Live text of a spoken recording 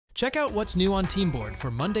Check out what's new on TeamBoard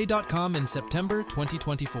for Monday.com in September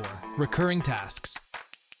 2024. Recurring tasks.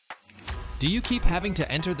 Do you keep having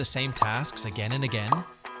to enter the same tasks again and again?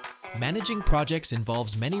 Managing projects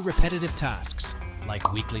involves many repetitive tasks,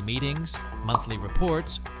 like weekly meetings, monthly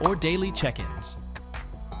reports, or daily check-ins.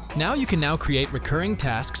 Now you can create recurring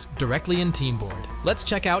tasks directly in TeamBoard. Let's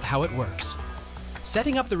check out how it works.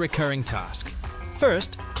 Setting up the recurring task.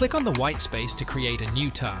 First, click on the white space to create a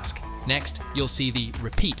new task. Next, you'll see the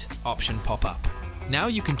Repeat option pop up. Now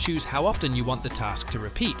you can choose how often you want the task to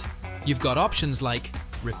repeat. You've got options like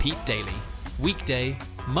Repeat Daily, Weekday,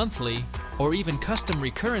 Monthly, or even custom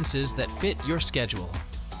recurrences that fit your schedule.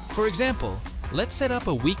 For example, let's set up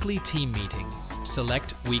a weekly team meeting.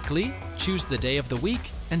 Select Weekly, choose the day of the week,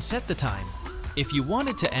 and set the time. If you want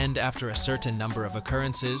it to end after a certain number of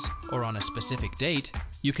occurrences or on a specific date,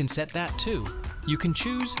 you can set that too. You can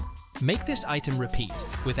choose Make this item repeat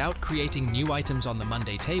without creating new items on the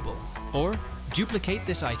Monday table, or duplicate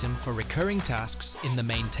this item for recurring tasks in the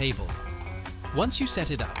main table. Once you set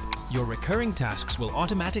it up, your recurring tasks will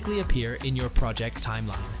automatically appear in your project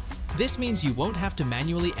timeline. This means you won't have to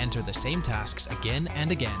manually enter the same tasks again and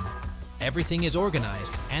again. Everything is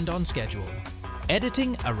organized and on schedule.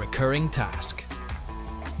 Editing a recurring task.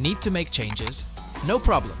 Need to make changes? No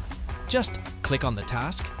problem. Just click on the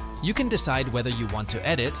task. You can decide whether you want to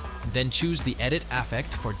edit, then choose the edit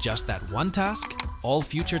affect for just that one task, all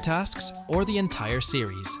future tasks, or the entire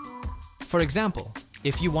series. For example,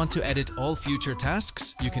 if you want to edit all future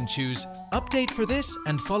tasks, you can choose Update for this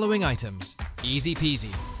and following items. Easy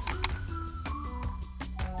peasy.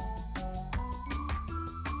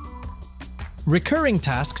 Recurring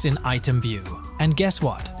tasks in Item View. And guess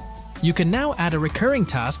what? You can now add a recurring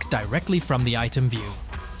task directly from the item view.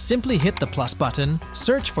 Simply hit the plus button,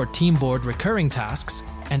 search for TeamBoard recurring tasks,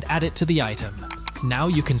 and add it to the item. Now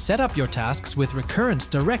you can set up your tasks with recurrence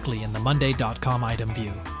directly in the Monday.com item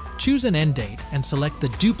view. Choose an end date and select the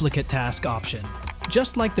duplicate task option,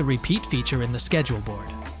 just like the repeat feature in the schedule board.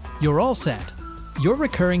 You're all set. Your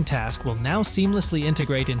recurring task will now seamlessly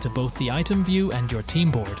integrate into both the item view and your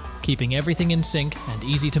TeamBoard, keeping everything in sync and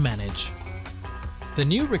easy to manage. The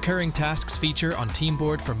new Recurring Tasks feature on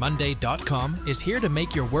TeamBoard for Monday.com is here to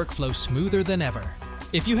make your workflow smoother than ever.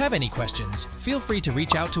 If you have any questions, feel free to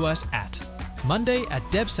reach out to us at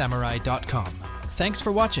monday@devsamurai.com. Thanks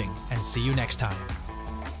for watching and see you next time.